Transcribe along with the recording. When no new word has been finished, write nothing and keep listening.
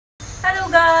Hello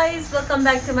guys, welcome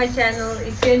back to my channel.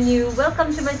 If you're new,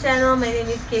 welcome to my channel. My name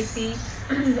is Casey.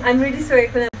 I'm really sorry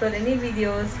I couldn't upload any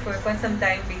videos for quite some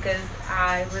time because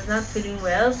I was not feeling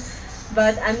well,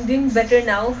 but I'm doing better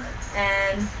now.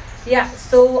 And yeah,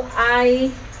 so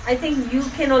I think you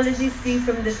can already see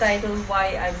from the title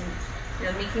why I'm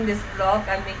making this vlog.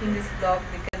 I'm making this vlog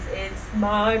because it's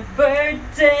my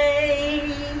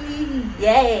birthday.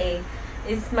 Yay!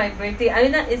 It's my birthday. I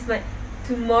mean, it's my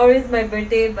tomorrow is my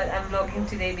birthday, but I'm vlogging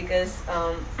today because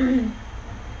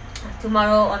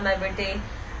tomorrow on my birthday,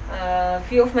 a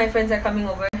few of my friends are coming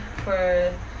over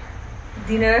for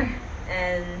dinner,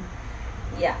 and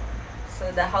yeah,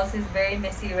 so the house is very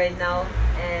messy right now,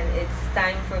 and it's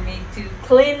time for me to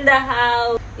clean the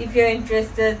house. If you're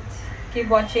interested, keep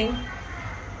watching.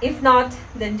 If not,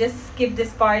 then just skip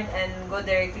this part and go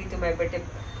directly to my birthday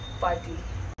party.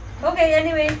 Okay,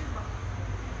 anyway,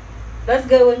 let's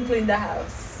go and clean the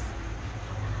house.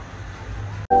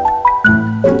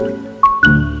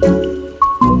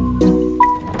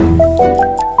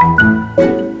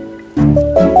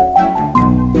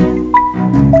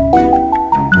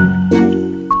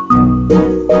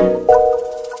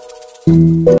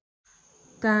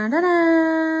 Dun, dun,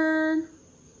 dun.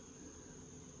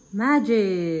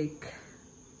 Magic.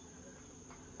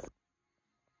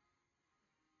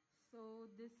 So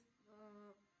this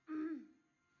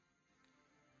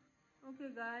okay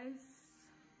guys,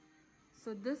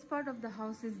 so this part of the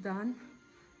house is done.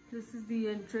 This is the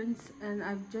entrance, and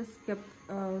I've just kept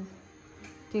a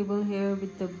table here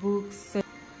with the books.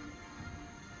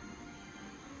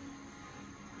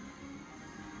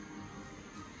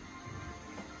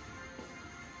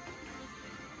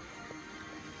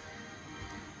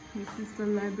 This is the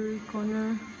library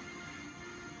corner.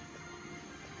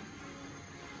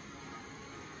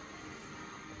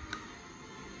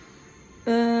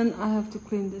 And I have to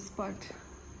clean this part.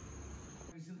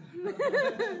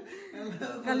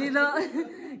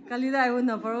 Kalida I won't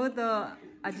know to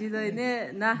ajido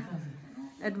ine na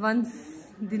advance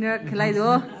dinner khilai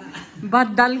do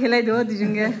but dal khilai do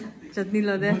dijunge chutney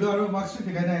lo de mudo aro maxu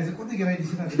fekai na aise koti khilai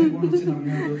disi na de bonus na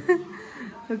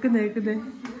me kudai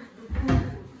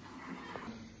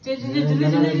je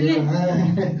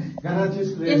gana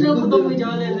choose le elo photo mu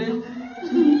jale le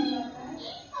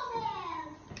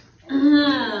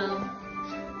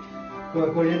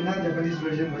Korean na Japanese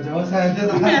version bajao sayad na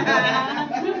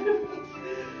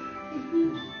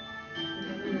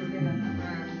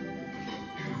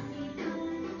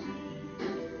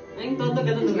Ang toto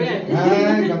ka to re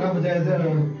ay gana bajaya sa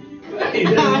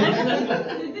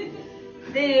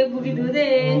de bugi do de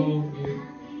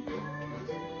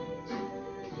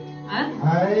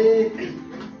Hi.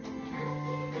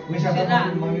 We shall have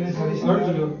a sorry.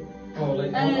 Oh,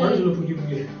 like original forgive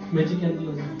magic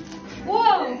candle.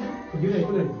 Whoa! Forgive it,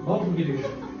 put it. Oh, forgive it.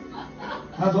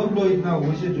 I don't blow it now.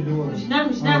 We should do it. Now.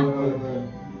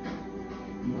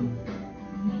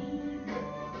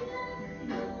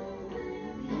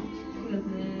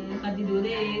 Kadi do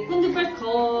de. Kundu first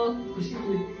call. Kushi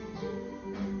do.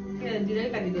 Kaya dire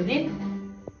kadi do de.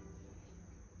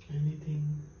 Anything.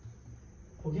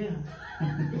 हो गया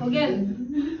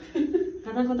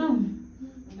खत्म खत्म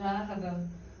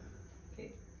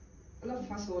मतलब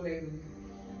फंस हो ले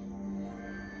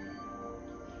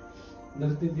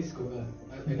नर्ती disco का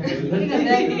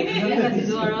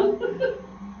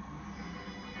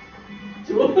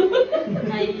जो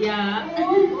आया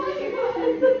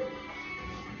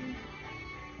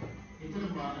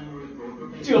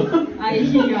जो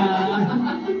आया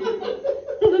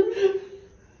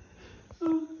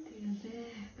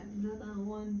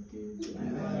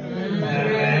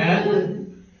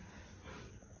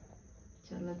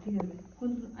चला ठीक है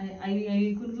कौन आई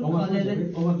कौन कौन कॉल है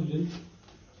ओवर तुझे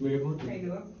मेरे को खाई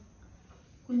दो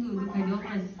कौन दो खाई दो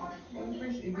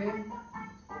fresh इबे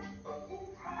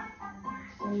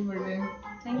over they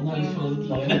thank you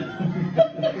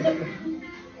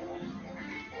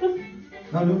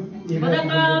hello बदाम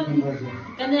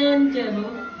कनन चलो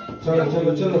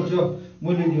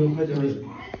मुझे जो खा जाओ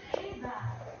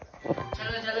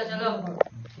चलो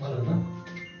वाला ना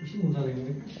इसी मुझे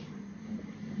लगेगा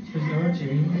स्पेशल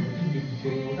चीनी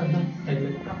चीनी होता है ना टाइम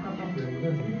कप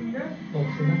लगेगा तो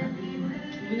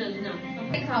सुना लीना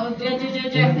खाओ जे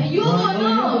you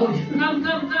come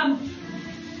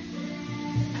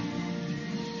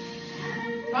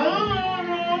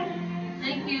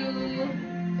thank you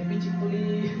happy चिपोली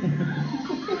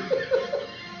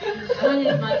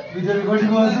video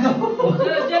recording हो रहा है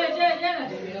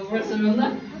ना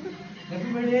Happy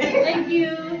birthday. Thank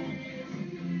you.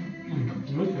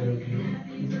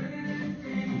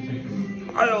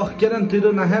 Ayo, kailan tudo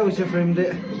na hai usi frame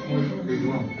de.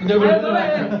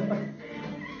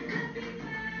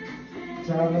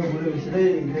 Chalo bolo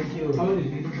isre, thank you.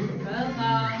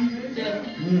 Welcome.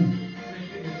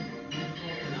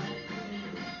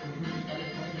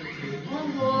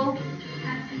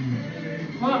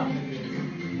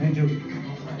 Thank you.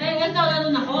 Ito lalo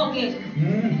na ko, okay.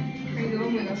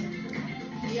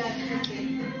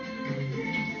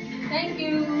 Thank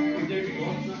you.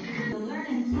 Learn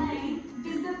and Play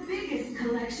is the biggest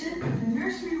collection of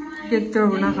nursery rhymes, Picture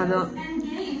na kada. and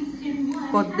games in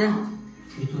one. Pot din.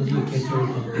 It was a catcher.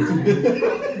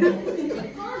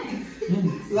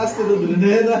 Last tudo na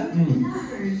na.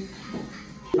 Numbers.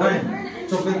 Ay,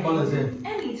 chocolate bala se.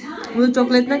 Anytime. Will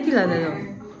chocolate na kila na no?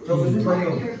 Chocolate ba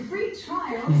yo? Your free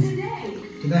trial today.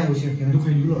 Kina usi kina. Look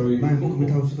at you already. Mai ko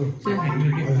mitha usi to.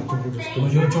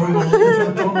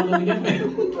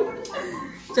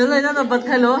 चलो इतना तो बत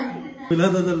खा लो Bila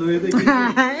ta ta loe de.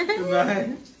 Nai.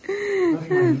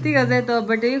 ठीक है तो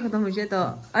birthday खत्म हो जाए तो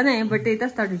अने बर्थडे इतना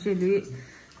स्टार्ट हो जाए lui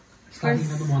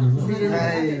first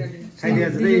Khai dia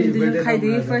today. खाई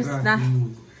दी first ना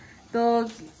तो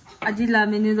आज ला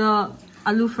मेन्यू तो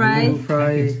आलू फ्राई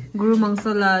गुरु मांस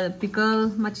ला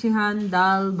पिकल मच्छीहान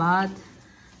दाल भात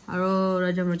और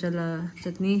राजा मरचा ला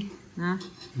चटनी ना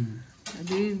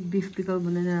अभी बीफ पिकल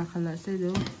बनाने रखा ला से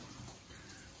जो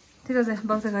ठीक है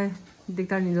बात से खाए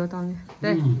दिखता नहीं दो तांगे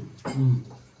दे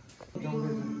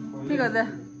ठीक है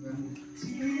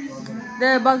दे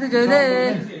बात से जो दे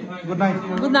Good night.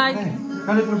 Good night.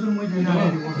 Kali person mo join na.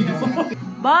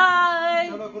 Bye.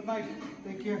 Hello, good night.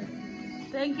 Take care.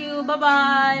 Thank you. Bye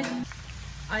bye.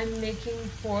 I'm making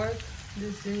pork.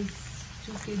 This is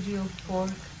 2 kg of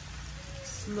pork.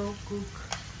 Slow cook.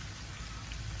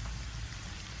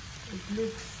 It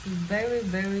looks very,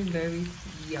 very, very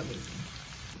yummy.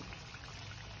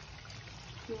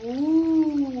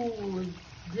 Ooh,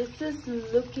 this is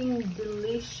looking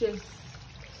delicious.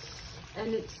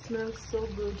 And it smells so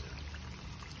good.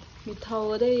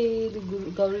 Mithawade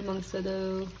Gauri Mangsa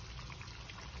do.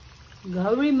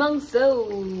 Gauri Mangso.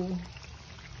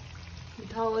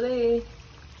 Mithawade.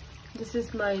 This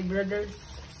is my brother's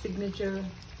signature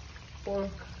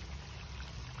pork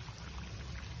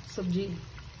sabji.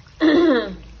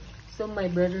 So my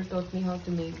brother taught me how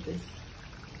to make this.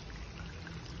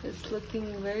 It's looking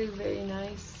very, very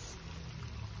nice.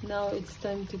 Now it's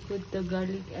time to put the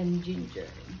garlic and ginger.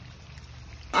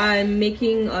 I'm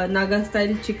making a Naga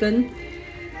style chicken.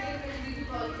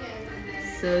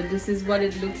 So this is what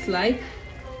it looks like.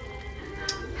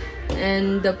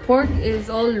 And the pork is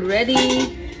all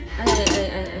ready.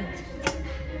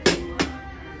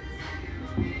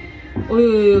 Oh,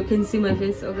 you can see my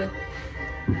face. Okay.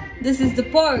 This is the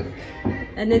pork.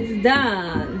 And it's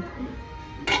done.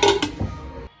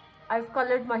 I've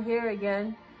colored my hair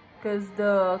again. Because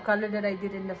the color that I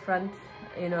did in the front,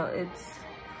 you know,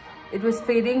 it was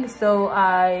fading, so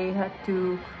I had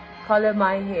to color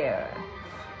my hair.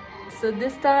 So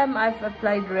this time I've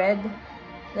applied red.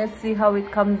 Let's see how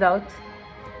it comes out.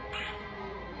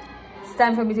 It's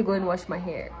time for me to go and wash my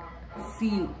hair. See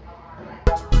you.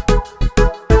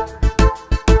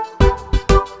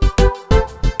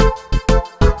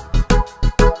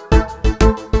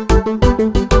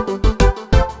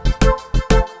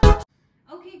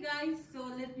 Okay guys, so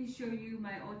let me show you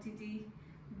my OTT.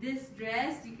 This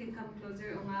dress, you can come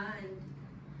closer, Oma, and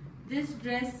this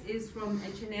dress is from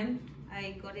H&M.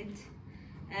 I got it.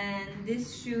 And these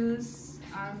shoes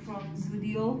are from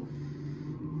Zudio.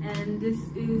 And this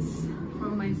is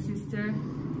from my sister.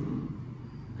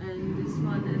 And this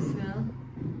one as well.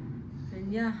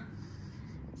 And yeah.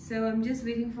 So I'm just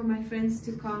waiting for my friends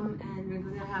to come and we're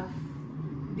gonna have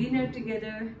dinner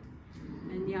together.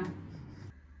 And yeah.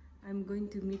 I'm going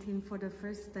to meet him for the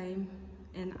first time,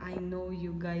 and I know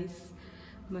you guys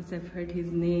must have heard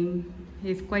his name.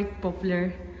 He's quite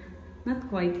popular. Not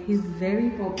quite, he's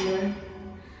very popular.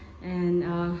 And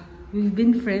we've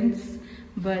been friends,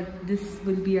 but this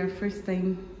will be our first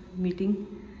time meeting.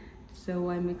 So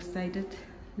I'm excited.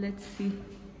 Let's see.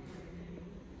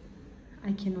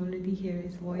 I can already hear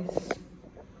his voice.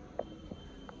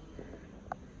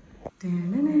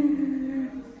 Da-na-na.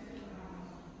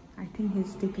 I think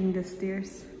he's taking the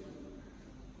stairs.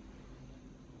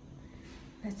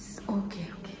 Okay.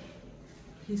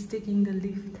 He's taking the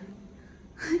lift.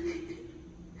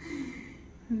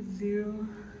 0.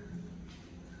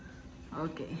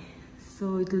 Okay,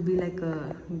 so it will be like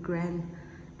a grand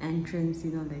entrance,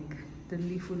 you know, like the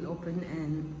lift will open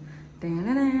and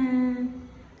da-da-da,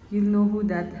 you'll know who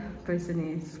that person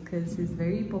is because he's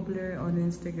very popular on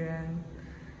Instagram,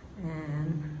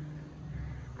 and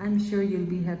I'm sure you'll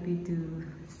be happy to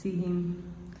see him.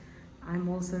 I'm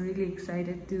also really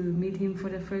excited to meet him for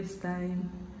the first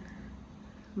time.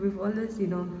 We've always,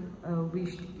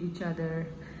 wished each other,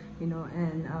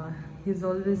 and he's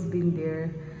always been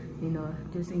there,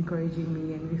 just encouraging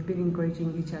me, and we've been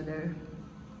encouraging each other.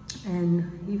 And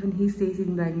even he stays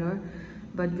in Bangalore,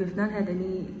 but we've not had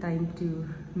any time to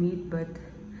meet, but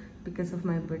because of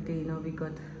my birthday, we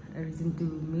got a reason to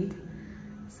meet.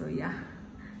 So yeah,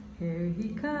 here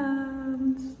he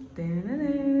comes.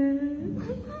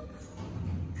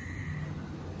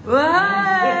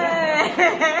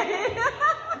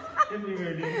 Happy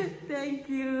birthday. Thank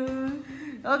you.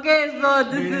 Okay, so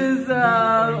this is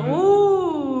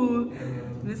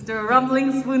Mr.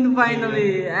 Rumbling Spoon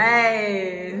finally.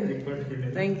 Hey.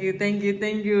 Thank you.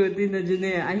 Dina June.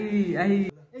 Ay.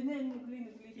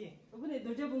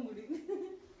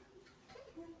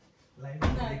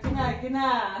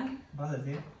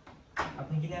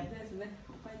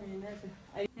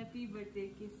 Happy birthday,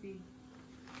 Kissy.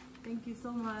 Thank you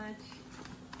so much.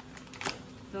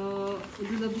 So, this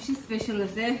is a special.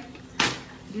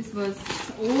 This was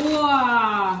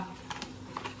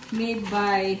made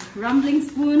by Rumbling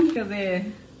Spoon.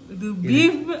 The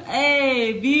beef,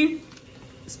 beef.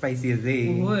 Spicy as a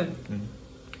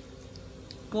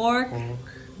pork.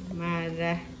 And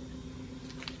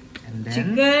then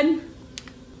Chicken.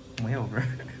 way over.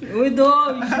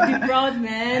 Udo, you should be proud,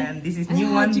 man. And this is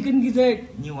new one. Chicken gizzard.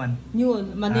 New one. New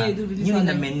one. New in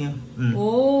the menu.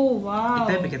 Oh, wow.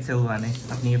 Ito yung silwan eh.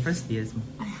 After your first years mo.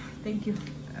 Thank you.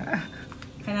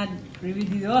 Can I review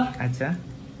dito? Acha.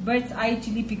 Bird's eye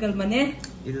chili pickle mane.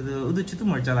 Ito to udo chuto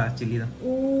more chala chili do.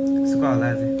 Oh. Suka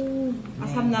wala je.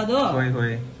 Asam na do.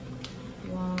 Hoy.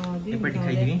 Wow, ये पर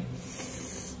दिखाई दी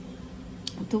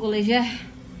तो college है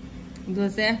दो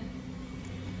से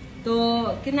तो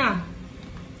कितना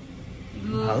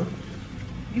हाल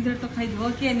इधर तो खाई दो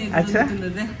क्या नहीं अच्छा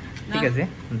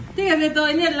ठीक है तो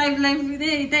इन्हें लाइव दे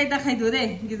इतना खाई दो दे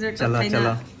इधर तो खाई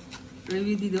ना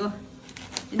रिव्यू दी दो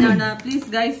Now, please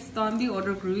guys, Tombi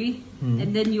order Crewy,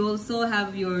 and then you also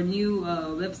have your new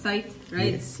website,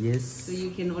 right? Yes. So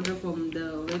you can order from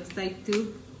the website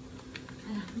too.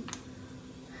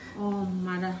 Oh,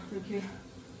 Mara, okay.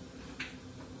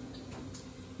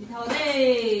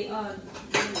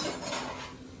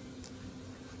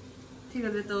 Take a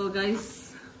little,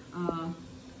 guys.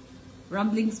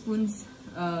 Rumbling Spoon's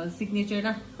signature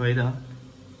na. Hoy do.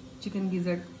 Chicken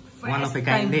gizzard. One of a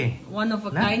kind eh. One of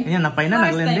a kind. Yan napay na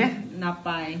naglende.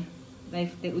 Napay.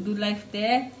 Life te udu life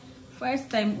te. First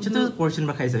time udu. Chito portion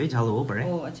ba kayo sa jalo over eh.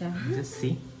 Oh, acha. Just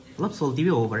see. Love salty भी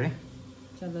over eh.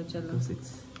 Chalo.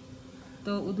 It's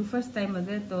तो udu first time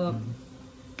ade to.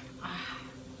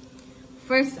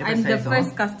 First, I'm the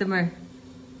first customer.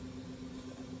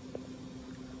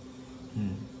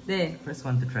 There. First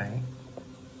one to try.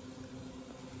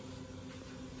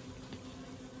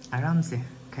 आराम से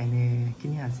खाने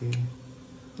किन्हीं ऐसे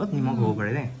बहुत निमक over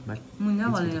है but मुन्ना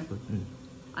it's वाले beautiful.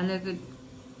 I like it.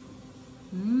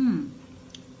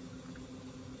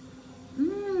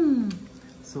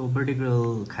 So birthday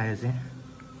girl खाया से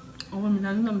Oh,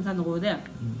 minsan ako de.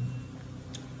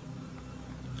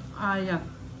 Aya.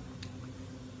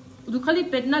 Udu kali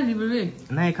pet na libre.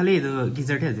 नहीं खाली तो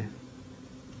gizzard है जे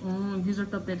Gizzard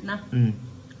to pet na.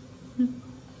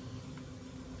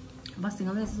 Bas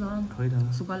tinggal deh sesuatu. होय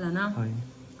तो Suka lah na. होय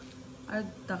Ay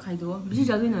tak kaya doa. Bisa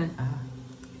jadi na. होय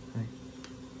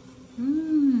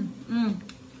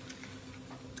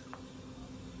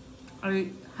I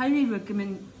highly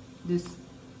recommend this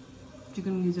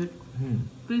chicken gizzard.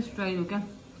 Please try it, okay?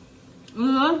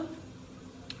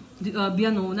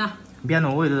 Piano na.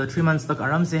 Piano वो तो 3 months तक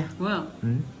आराम से Well.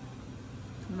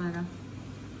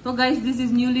 So guys, this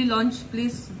is newly launched.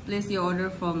 Please place your order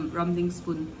from Rumbling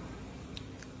Spoon.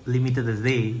 limited as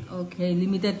day Okay,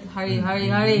 limited. Hurry.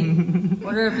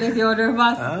 Order, place your order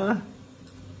fast.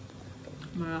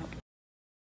 Mara.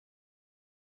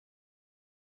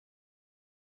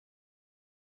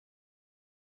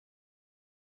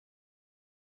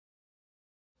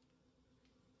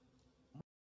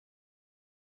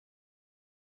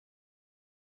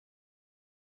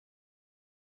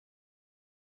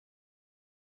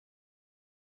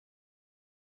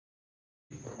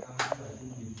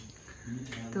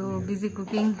 So busy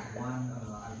cooking.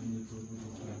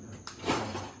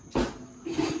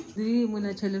 Dili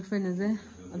muna childhood friend is eh?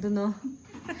 I don't know.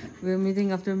 We're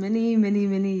meeting after many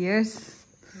years.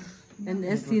 And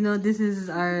as you know, this is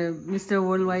our Mr.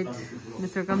 Worldwide,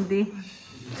 Mr. Kamti.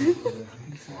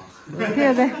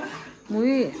 Okay.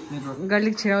 Muy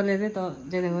garlic chirao le de to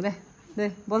jene go de.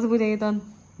 De, boss bu de ton.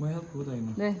 May help ko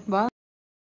tayo. De, ba?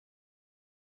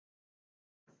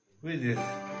 Who is this?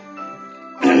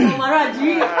 हमारा जी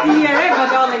ये है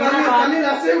बजाओ लगे ना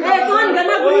ए कौन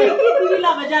गाना कोई TV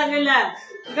ला बजा के ला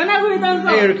गाना कोई तो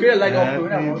Hey, you're clear like off.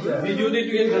 You need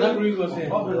to get Ghana Green ko say.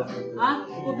 हां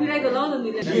कॉपीराइट को लाओ तो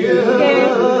नहीं ले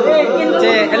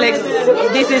Che, Alex.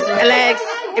 This is Alex.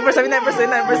 Imperson.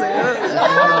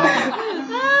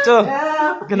 Cho.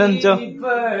 Ganun, Cho.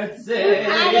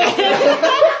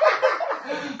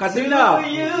 Kasi na.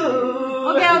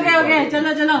 Okay चलो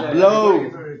Hello.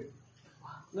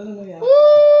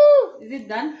 Is it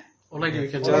done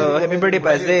Cho, happy birthday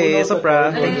pa si Sopra.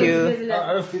 Thank you.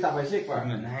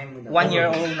 1 year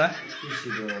old na.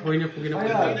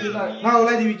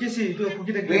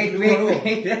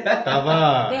 Tama.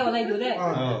 दे वाला दो दे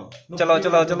Chalo.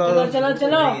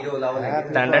 चलो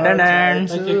Dan.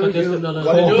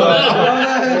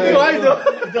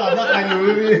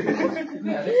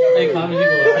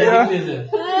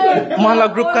 Mahala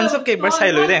group kan sab ke bar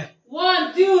sai loi de.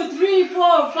 1 2 3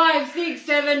 4 5 6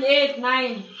 7 8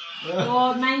 9 तो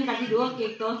 9 काटी दो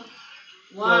cake तो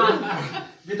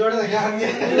 1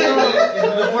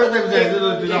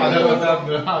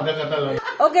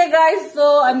 Okay guys,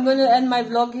 so I'm going to end my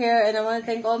vlog here and I want to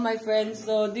thank all my friends.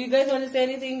 So do you guys want to say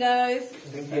anything, guys?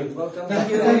 Thank you.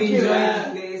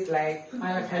 Please like,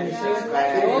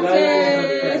 subscribe.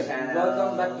 Okay.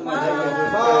 Welcome back to my channel.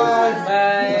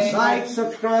 Bye. Like,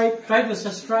 subscribe, Try to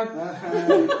subscribe.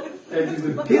 hit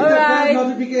the Alright. bell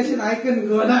notification icon.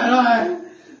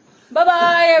 Bye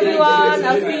bye everyone.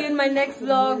 I'll see you in my next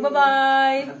vlog. Bye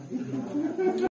bye.